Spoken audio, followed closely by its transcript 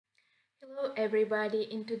Hello everybody,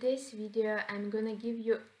 in today's video I'm gonna give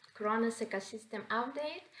you Cronos ecosystem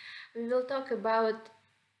update. We will talk about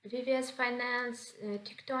VVS Finance,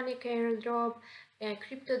 Tectonic Airdrop,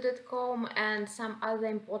 Crypto.com and some other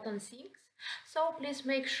important things. So please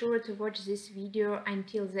make sure to watch this video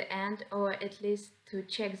until the end, or at least to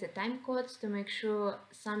check the time codes to make sure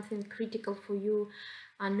something critical for you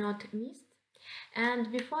are not missed.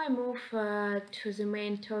 And before I move to the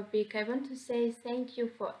main topic, I want to say thank you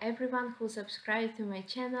for everyone who subscribed to my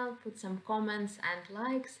channel, put some comments and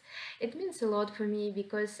likes. It means a lot for me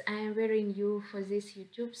because I am very new for this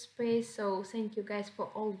YouTube space, so thank you guys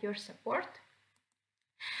for all your support.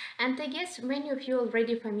 And I guess many of you are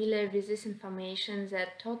already familiar with this information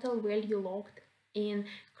that total value locked in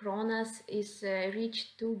Cronos is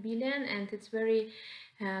reached 2 billion, and it's very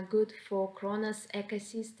good for Cronos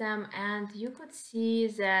ecosystem. And you could see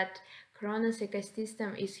that Cronos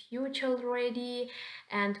ecosystem is huge already,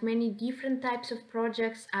 and many different types of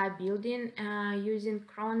projects are building using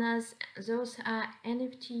Cronos. Those are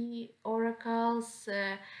NFT, oracles,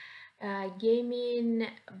 gaming,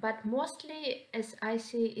 but mostly, as I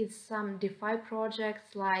see, it's some DeFi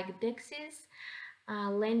projects like DEXs,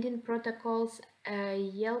 lending protocols,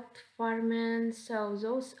 yield farming. So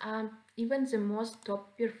those are even the most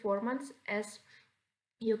top performance, as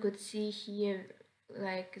you could see here,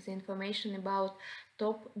 like the information about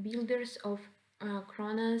top builders of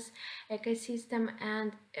Cronos ecosystem.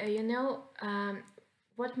 And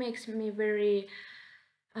what makes me very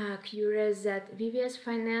curious that VVS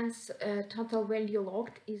Finance total value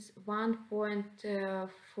locked is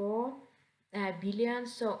 1.4 billion,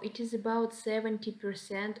 so it is about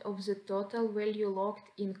 70% of the total value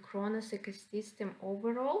locked in Cronos ecosystem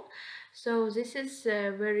overall. So this is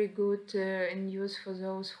very good news for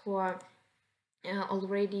those who are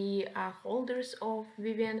already holders of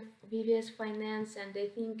VVS Finance, and I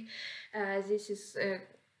think this is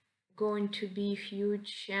going to be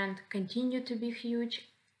huge and continue to be huge.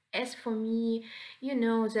 As for me, you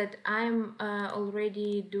know that I'm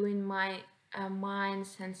already doing my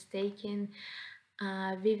mines and staking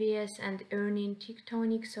VVS and earning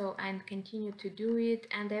Tectonic, so I continue to do it.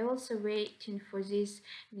 And I also waiting for this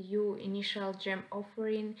new initial gem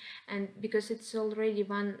offering, and because it's already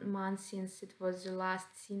 1 month since it was the last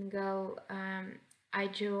single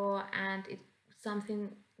IGO, and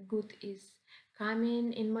something good is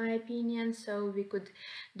coming in my opinion, so we could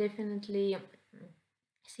definitely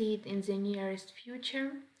see it in the nearest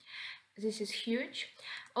future. This is huge.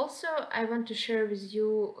 Also, I want to share with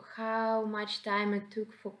you how much time it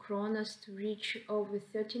took for Cronos to reach over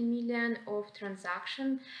 13 million of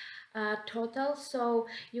transaction total. So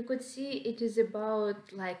you could see it is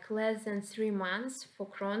about like less than 3 months for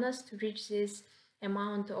Cronos to reach this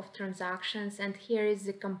amount of transactions. And here is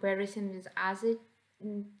the comparison with other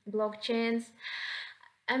blockchains.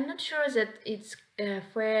 I'm not sure that it's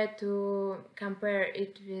fair to compare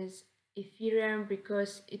it with Ethereum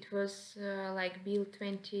because it was like built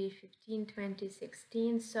 2015,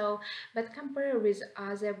 2016. So, but compare with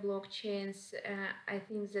other blockchains, I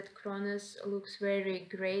think that Cronos looks very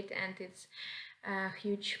great, and it's a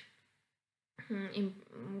huge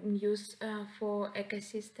use for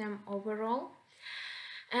ecosystem overall.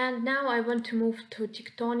 And now I want to move to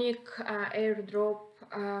Tectonic airdrop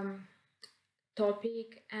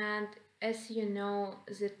topic. And as you know,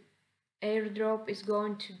 the airdrop is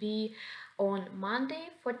going to be on Monday,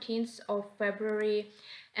 14th of February.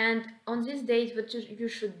 And on this date, what you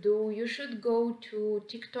should do, you should go to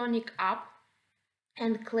Tectonic app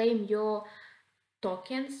and claim your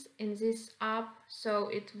tokens in this app. So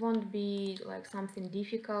it won't be like something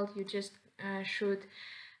difficult. You just should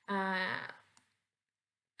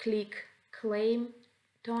click claim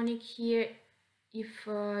TONIC here if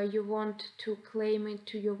you want to claim it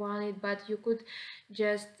to your wallet, but you could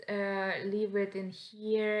just leave it in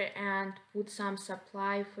here and put some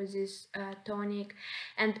supply for this TONIC.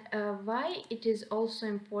 And why it is also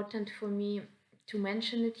important for me to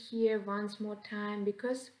mention it here once more time,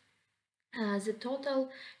 because the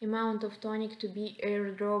total amount of TONIC to be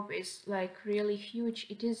airdrop is like really huge.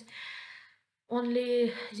 It is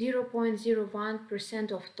only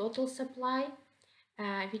 0.01% of total supply,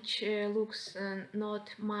 which looks not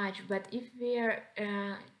much, but if we are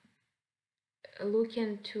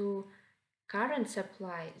looking to current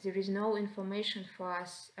supply, there is no information for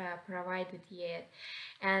us provided yet,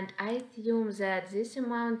 and I assume that this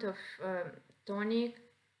amount of TONIC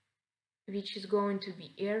which is going to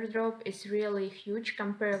be airdrop is really huge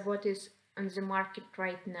compared to what is on the market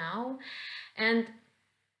right now. And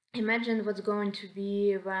imagine what's going to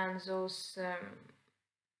be when those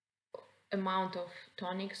amount of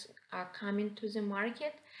tonics are coming to the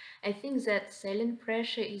market. I think that selling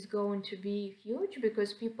pressure is going to be huge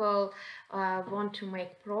because people want to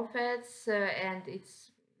make profits, and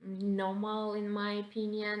it's normal in my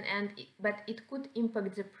opinion, but it could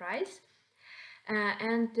impact the price.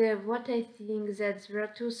 What I think that there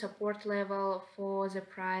are two support level for the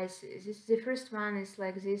price. The first one is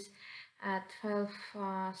like this at 12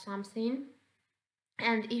 something,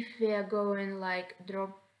 and if we are going like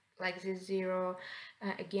drop like this zero,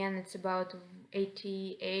 again it's about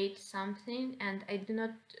 88 something, and I do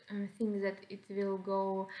not think that it will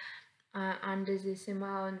go under this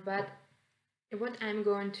amount. But what I'm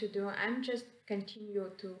going to do, I'm just continue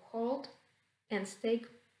to hold and stake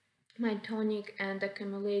my tonic and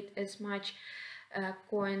accumulate as much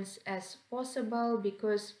coins as possible,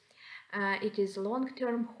 because it is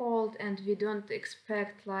long-term hold, and we don't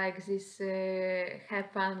expect like this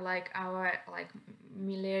happen like our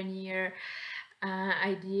millionaire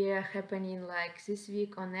idea happening like this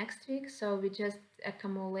week or next week. So we just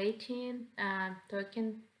accumulating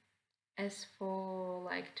token as for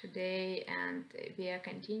like today, and we are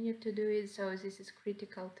continue to do it. So this is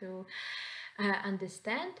critical to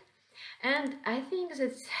understand. And I think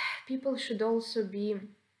that people should also be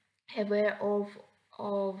aware of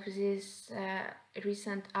this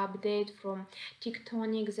recent update from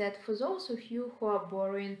Tectonic, that for those of you who are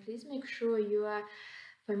borrowing, please make sure you are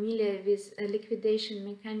familiar with a liquidation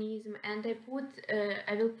mechanism, and I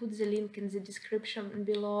will put the link in the description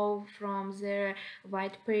below from their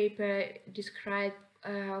white paper describe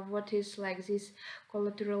what is like this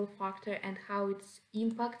collateral factor and how it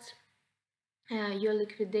impacts your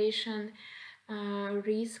liquidation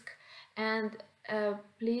risk. And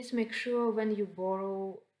please make sure when you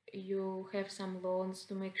borrow, you have some loans,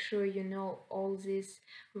 to make sure you know all these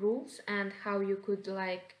rules and how you could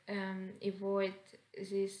like avoid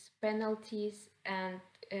these penalties and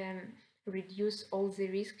reduce all the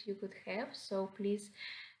risk you could have. So please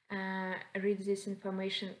read this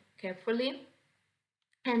information carefully.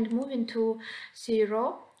 And moving to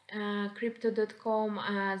CRO, crypto.com,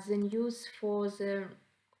 the news for the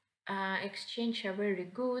exchange are very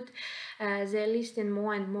good. They're listing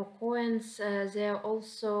more and more coins. They're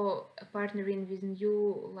also partnering with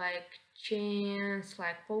new like chains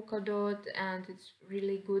like Polkadot, and it's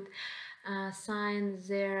really good sign.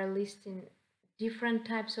 They're listing different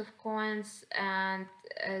types of coins, and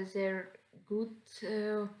they're good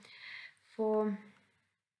for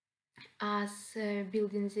us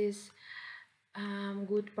building this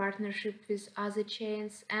good partnership with other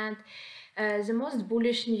chains. And the most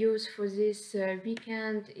bullish news for this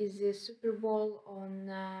weekend is the Super Bowl on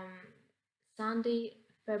Sunday,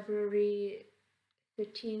 February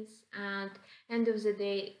 13th, and end of the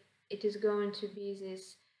day it is going to be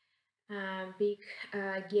this big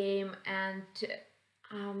game. And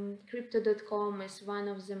crypto.com is one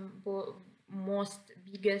of the most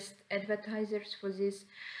biggest advertisers for this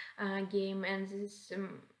game, and this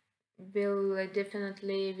will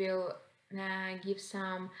definitely give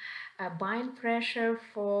some buying pressure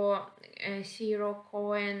for CRO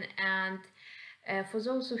coin. And for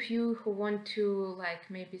those of you who want to like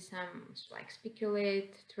maybe some like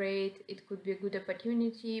speculate, trade, it could be a good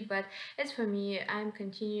opportunity. But as for me, I'm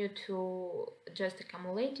continue to just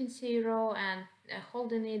accumulating CRO and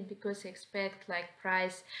holding it, because I expect like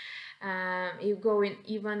price you going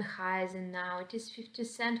even higher than now. It is 50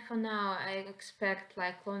 cents for now. I expect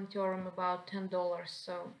like long term about $10.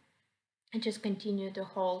 So I just continue to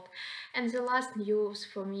hold. And the last news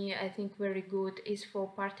for me, I think very good, is for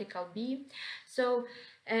Particle B. So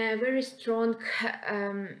very strong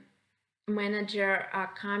manager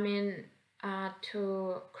are coming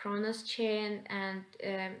to Cronos chain, and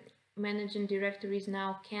managing director is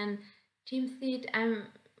now Ken Timthit. I'm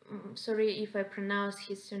sorry if I pronounce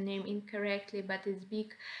his surname incorrectly, but it's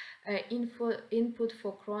big input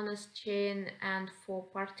for Cronos chain and for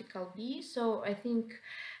Particle B. So I think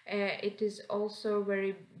it is also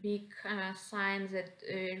very big sign that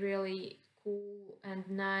really cool and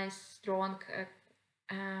nice, strong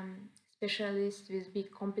specialists with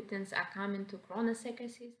big competence are coming to Cronos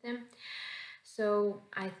ecosystem. So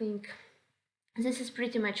I think this is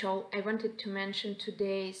pretty much all I wanted to mention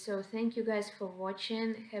today. So thank you guys for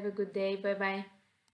watching. Have a good day. Bye bye.